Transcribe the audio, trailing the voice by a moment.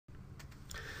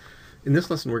In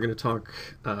this lesson, we're going to talk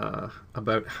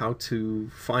about how to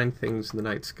find things in the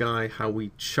night sky, how we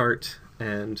chart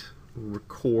and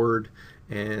record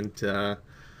and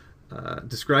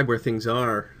describe where things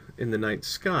are in the night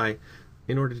sky.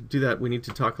 In order to do that, we need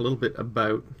to talk a little bit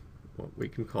about what we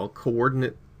can call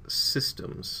coordinate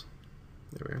systems.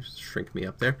 There we are, shrink me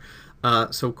up there.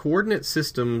 So coordinate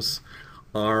systems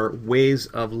are ways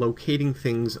of locating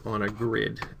things on a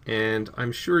grid, and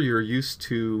I'm sure you're used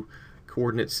to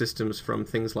coordinate systems from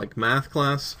things like math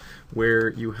class, where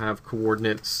you have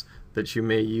coordinates that you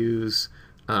may use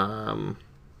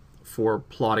for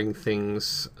plotting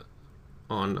things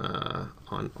on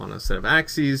a set of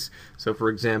axes. So for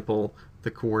example,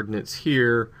 the coordinates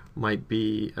here might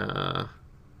be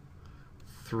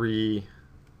 3,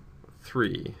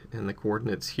 3, and the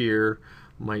coordinates here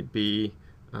might be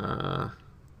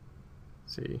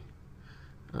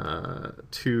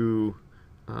 2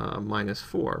 minus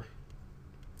 4.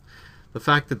 The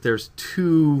fact that there's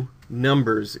two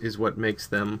numbers is what makes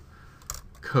them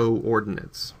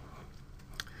coordinates.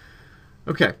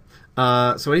 Okay,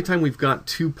 so anytime we've got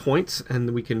 2 points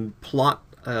and we can plot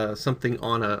something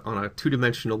on a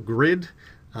two-dimensional grid,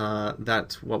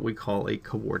 that's what we call a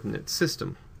coordinate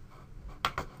system.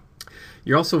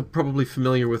 You're also probably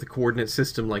familiar with a coordinate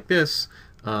system like this.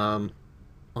 On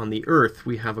the Earth,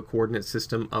 we have a coordinate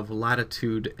system of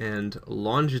latitude and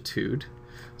longitude.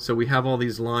 So we have all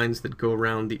these lines that go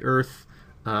around the Earth,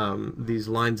 these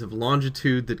lines of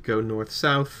longitude that go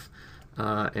north-south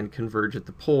and converge at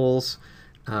the poles,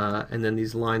 and then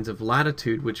these lines of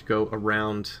latitude which go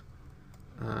around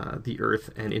the Earth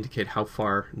and indicate how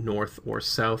far north or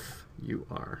south you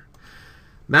are.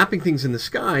 Mapping things in the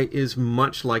sky is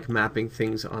much like mapping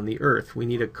things on the Earth. We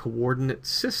need a coordinate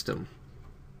system.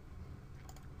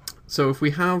 So if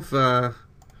we have,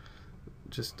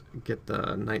 just get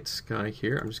the night sky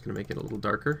here. I'm just going to make it a little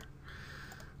darker.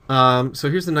 So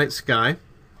here's the night sky,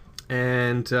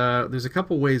 and there's a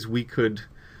couple ways we could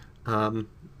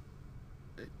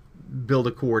build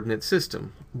a coordinate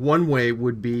system. One way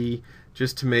would be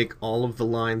just to make all of the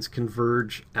lines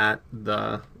converge at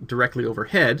the directly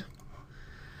overhead,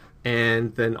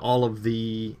 and then all of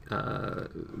the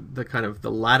kind of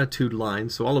the latitude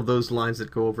lines, so all of those lines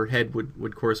that go overhead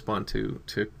would correspond to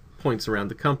points around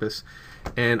the compass,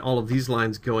 and all of these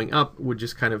lines going up would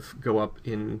just kind of go up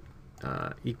in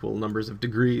equal numbers of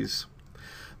degrees.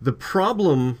 The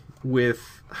problem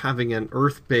with having an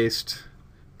Earth-based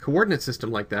coordinate system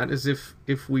like that is if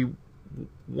we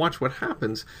watch what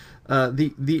happens,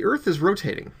 the Earth is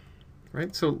rotating,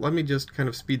 right? So let me just kind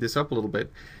of speed this up a little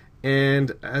bit.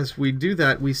 And as we do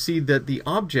that, we see that the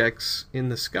objects in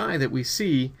the sky that we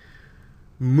see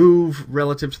move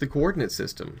relative to the coordinate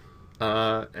system.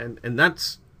 And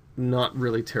that's not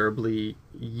really terribly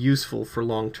useful for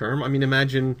long term. I mean,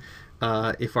 imagine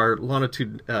if our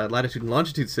latitude and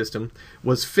longitude system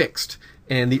was fixed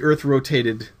and the Earth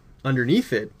rotated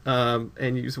underneath it,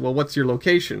 and you say, well, what's your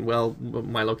location? Well,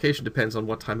 my location depends on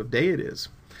what time of day it is.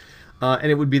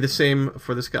 And it would be the same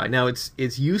for the sky. Now,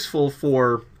 it's useful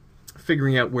for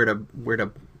figuring out where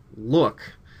to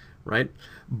look, right?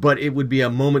 But it would be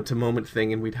a moment-to-moment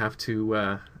thing, and we'd have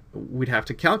to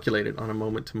calculate it on a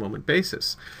moment-to-moment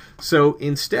basis. So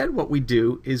instead, what we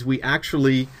do is we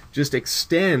actually just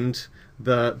extend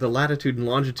the latitude and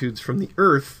longitudes from the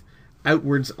Earth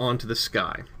outwards onto the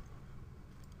sky,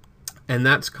 and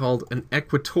that's called an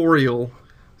equatorial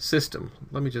system.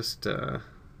 Let me just yeah.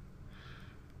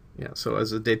 So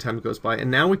as the daytime goes by, and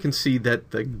now we can see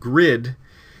that the grid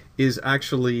is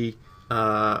actually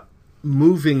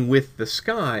moving with the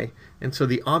sky, and so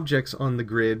the objects on the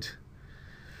grid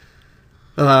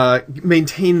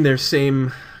maintain their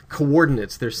same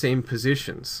coordinates, their same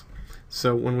positions.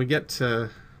 So when we get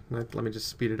to, let me just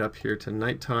speed it up here to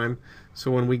nighttime. So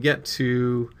when we get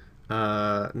to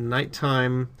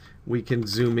nighttime, we can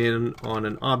zoom in on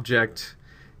an object,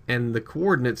 and the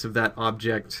coordinates of that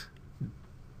object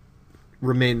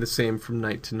remain the same from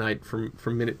night to night, from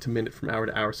minute to minute, from hour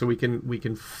to hour. So we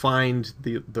can find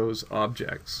those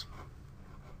objects.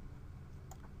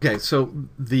 Okay, so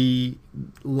the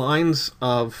lines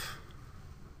of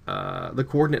the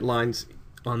coordinate lines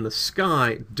on the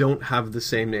sky don't have the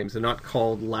same names. They're not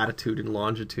called latitude and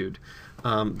longitude.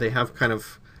 They have kind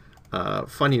of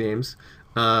funny names.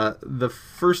 The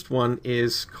first one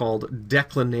is called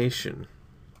declination.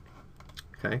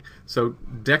 Okay, so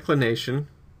declination,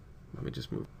 let me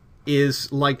just move,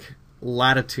 is like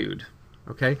latitude.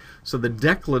 Okay, so the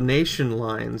declination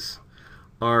lines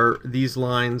are these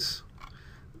lines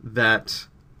that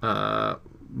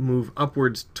move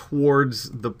upwards towards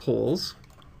the poles,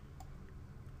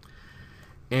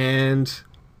 and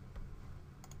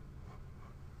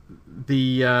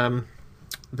the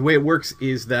way it works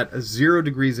is that 0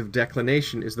 degrees of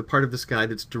declination is the part of the sky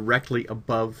that's directly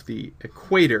above the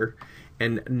equator,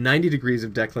 and 90 degrees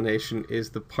of declination is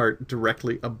the part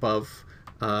directly above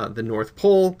the North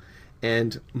Pole,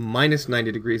 and minus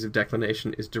 90 degrees of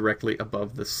declination is directly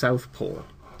above the South Pole.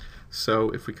 So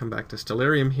if we come back to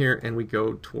stellarium here and we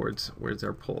go towards, where's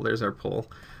our pole? There's our pole.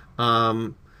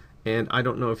 And I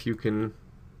don't know if you can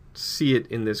see it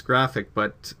in this graphic,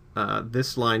 but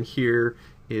this line here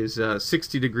is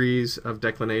 60 degrees of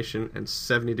declination and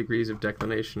 70 degrees of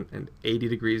declination and 80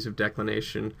 degrees of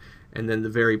declination, and then the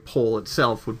very pole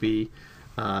itself would be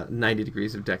 90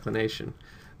 degrees of declination.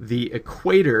 The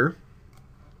equator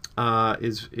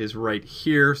is right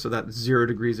here, so that's 0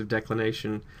 degrees of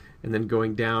declination, and then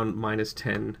going down minus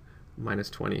 10, minus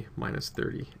 20, minus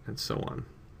 30, and so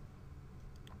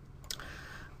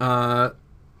on.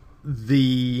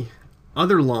 The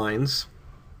other lines,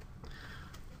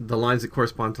 the lines that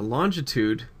correspond to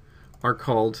longitude, are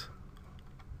called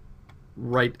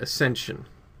right ascension.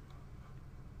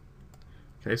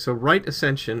 Okay, so right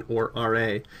ascension, or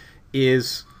RA,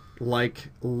 is like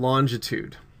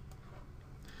longitude.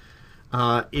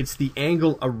 It's the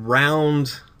angle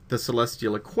around the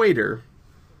celestial equator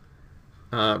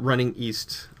running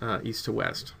east to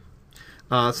west.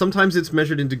 Sometimes it's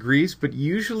measured in degrees, but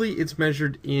usually it's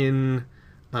measured in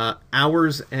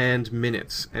hours and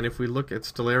minutes. And if we look at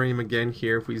stellarium again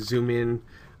here, if we zoom in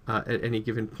at any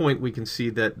given point, we can see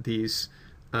that these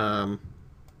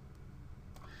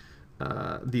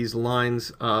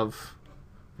lines of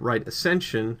right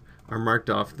ascension are marked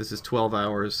off. This is 12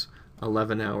 hours,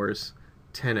 11 hours,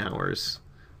 10 hours,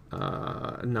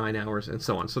 9 hours, and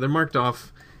so on. So they're marked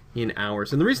off in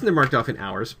hours. And the reason they're marked off in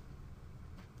hours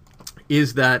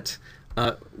is that,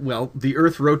 well, the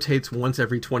Earth rotates once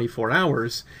every 24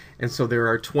 hours, and so there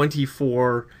are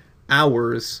 24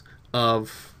 hours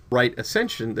of right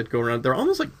ascension that go around. They're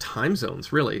almost like time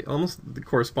zones, really. Almost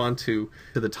correspond to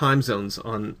the time zones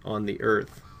on the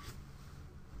Earth.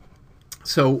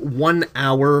 So 1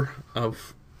 hour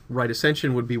of right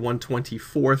ascension would be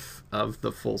 1/24th of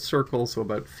the full circle, so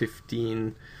about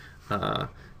 15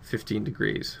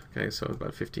 degrees. Okay, so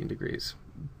about 15 degrees.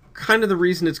 Kind of the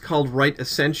reason it's called right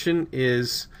ascension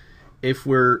is if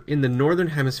we're in the northern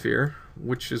hemisphere,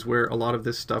 which is where a lot of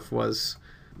this stuff was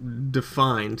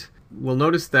defined, we'll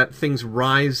notice that things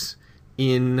rise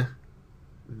in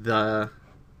the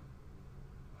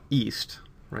east.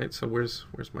 Right, so where's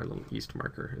my little east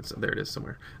marker? There it is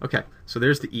somewhere. Okay, so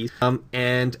there's the east.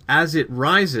 And as it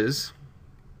rises,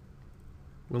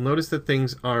 we'll notice that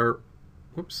things are,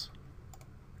 whoops,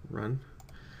 run.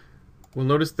 We'll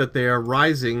notice that they are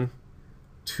rising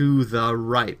to the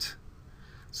right.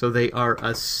 So they are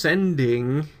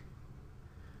ascending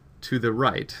to the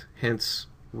right, hence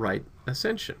right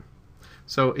ascension.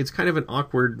 So it's kind of an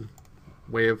awkward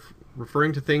way of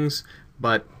referring to things,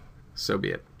 but so be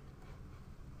it.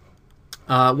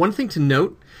 One thing to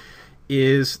note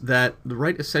is that the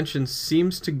right ascension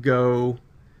seems to go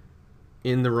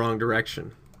in the wrong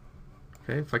direction.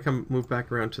 Okay, if I move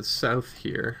back around to south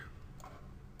here.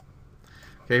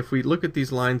 Okay, if we look at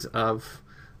these lines of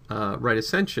right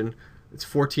ascension, it's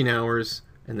 14 hours,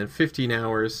 and then 15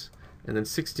 hours, and then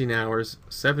 16 hours,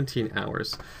 17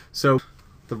 hours. So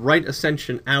the right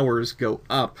ascension hours go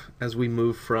up as we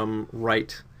move from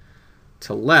right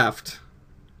to left,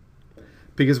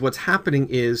 because what's happening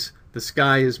is the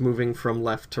sky is moving from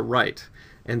left to right,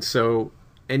 and so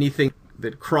anything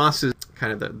that crosses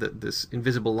kind of this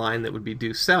invisible line that would be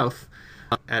due south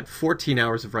at 14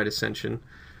 hours of right ascension,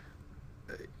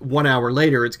 1 hour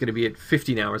later it's going to be at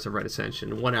 15 hours of right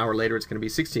ascension. 1 hour later it's going to be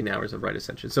 16 hours of right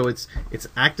ascension. So it's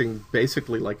acting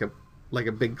basically like a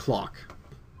big clock.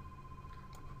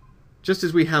 Just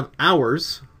as we have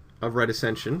hours of right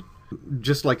ascension,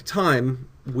 just like time,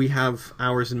 we have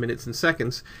hours and minutes and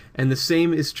seconds, and the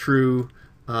same is true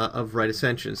of right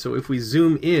ascension. So if we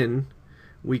zoom in,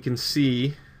 we can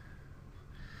see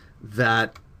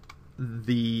that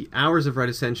the hours of right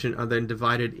ascension are then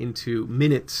divided into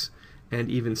minutes and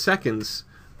even seconds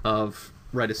of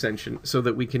right ascension, so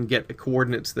that we can get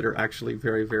coordinates that are actually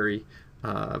very, very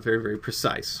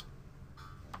precise.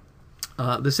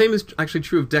 The same is actually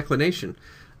true of declination.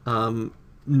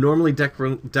 Normally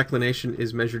declination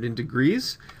is measured in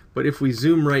degrees, but if we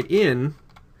zoom right in,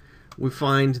 we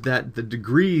find that the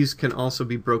degrees can also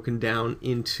be broken down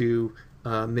into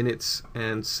minutes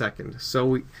and seconds.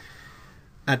 So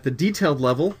at the detailed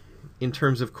level, in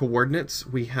terms of coordinates,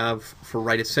 we have for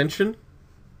right ascension,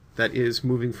 that is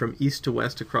moving from east to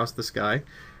west across the sky,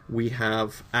 we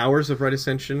have hours of right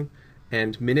ascension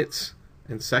and minutes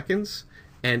and seconds,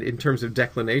 And in terms of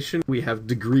declination, we have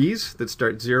degrees that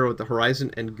start 0 at the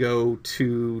horizon and go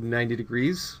to 90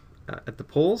 degrees at the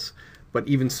poles. But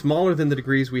even smaller than the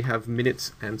degrees, we have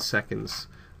minutes and seconds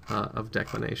of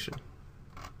declination.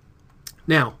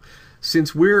 Now,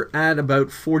 since we're at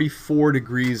about 44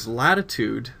 degrees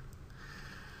latitude,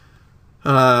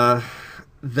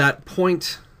 that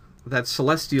point, that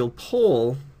celestial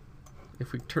pole,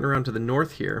 if we turn around to the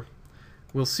north here,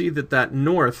 we'll see that that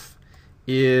north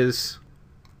is,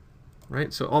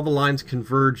 right, so all the lines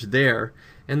converge there,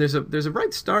 and there's a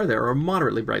bright star there, or a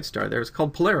moderately bright star there. It's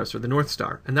called Polaris, or the North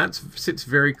Star, and that sits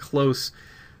very close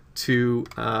to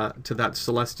that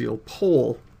celestial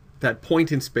pole, that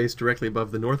point in space directly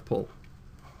above the North Pole.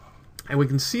 And we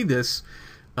can see this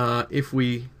if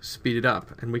we speed it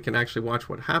up, and we can actually watch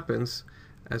what happens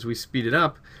as we speed it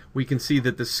up. We can see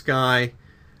that the sky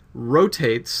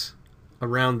rotates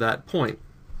around that point.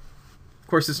 Of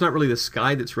course, it's not really the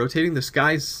sky that's rotating. The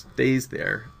sky stays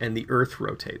there, and the Earth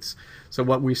rotates. So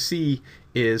what we see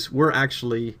is we're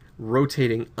actually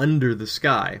rotating under the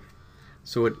sky.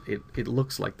 So it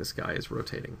looks like the sky is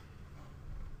rotating.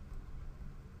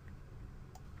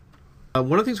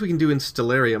 One of the things we can do in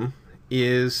Stellarium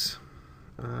is,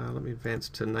 let me advance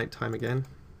to nighttime again.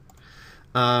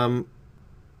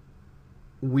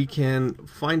 We can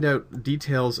find out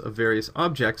details of various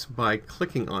objects by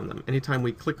clicking on them. Anytime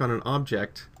we click on an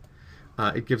object,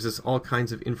 it gives us all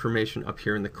kinds of information up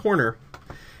here in the corner.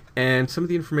 And some of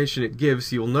the information it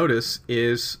gives, you'll notice,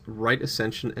 is right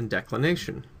ascension and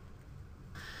declination.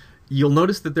 You'll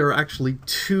notice that there are actually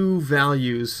two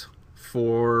values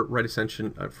for right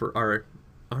ascension, for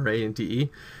RA and DE.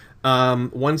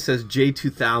 One says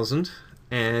J2000,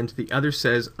 and the other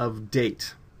says of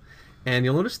date. And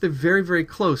you'll notice they're very, very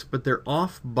close, but they're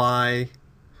off by,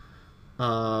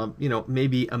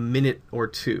 maybe a minute or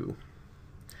two.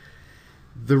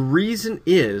 The reason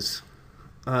is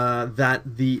that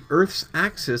the Earth's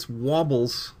axis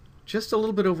wobbles just a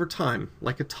little bit over time,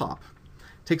 like a top.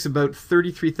 It takes about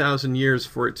 33,000 years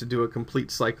for it to do a complete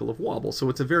cycle of wobble, so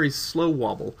it's a very slow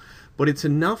wobble, but it's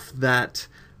enough that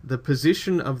the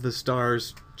position of the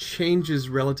stars changes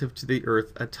relative to the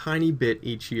Earth a tiny bit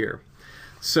each year.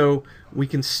 So we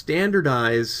can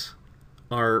standardize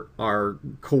our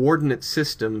coordinate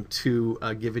system to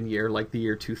a given year, like the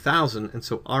year 2000, and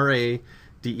so RADE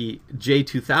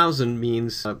J2000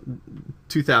 means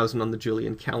 2000 on the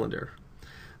Julian calendar.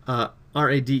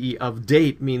 RADE of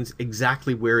date means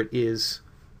exactly where it is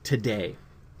today.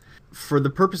 For the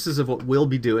purposes of what we'll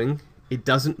be doing, it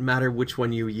doesn't matter which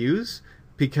one you use,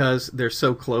 because they're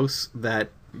so close that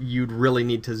you'd really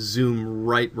need to zoom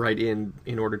right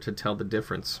in order to tell the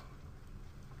difference.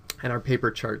 And our paper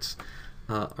charts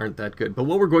aren't that good. But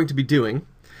what we're going to be doing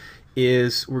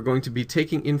is we're going to be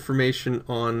taking information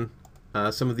on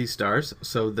some of these stars,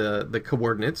 so the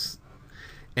coordinates,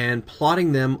 and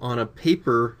plotting them on a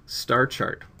paper star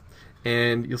chart.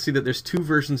 And you'll see that there's two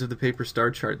versions of the paper star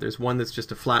chart. There's one that's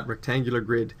just a flat rectangular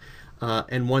grid,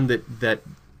 and one that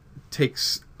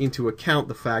takes into account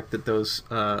the fact that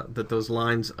those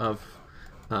lines of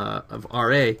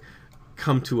RA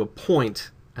come to a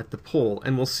point at the pole.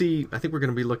 And we'll see, I think we're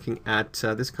going to be looking at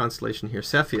this constellation here,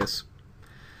 Cepheus.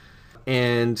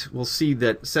 And we'll see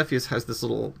that Cepheus has this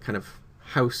little kind of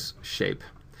house shape.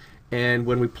 And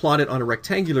when we plot it on a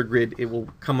rectangular grid, it will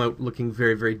come out looking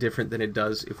very, very different than it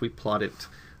does if we plot it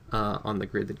on the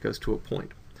grid that goes to a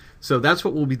point. So that's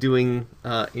what we'll be doing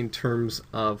in terms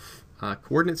of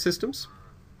coordinate systems.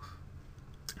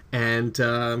 And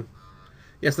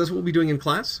yes, that's what we'll be doing in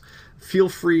class. Feel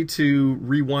free to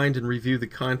rewind and review the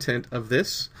content of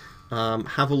this.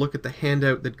 Have a look at the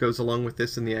handout that goes along with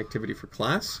this in the activity for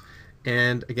class.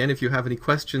 And again, if you have any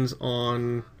questions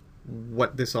on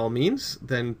what this all means,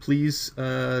 then please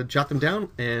jot them down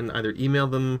and either email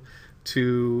them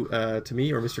to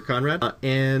me or Mr. Conrad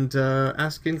and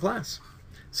ask in class.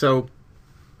 So,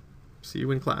 see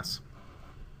you in class.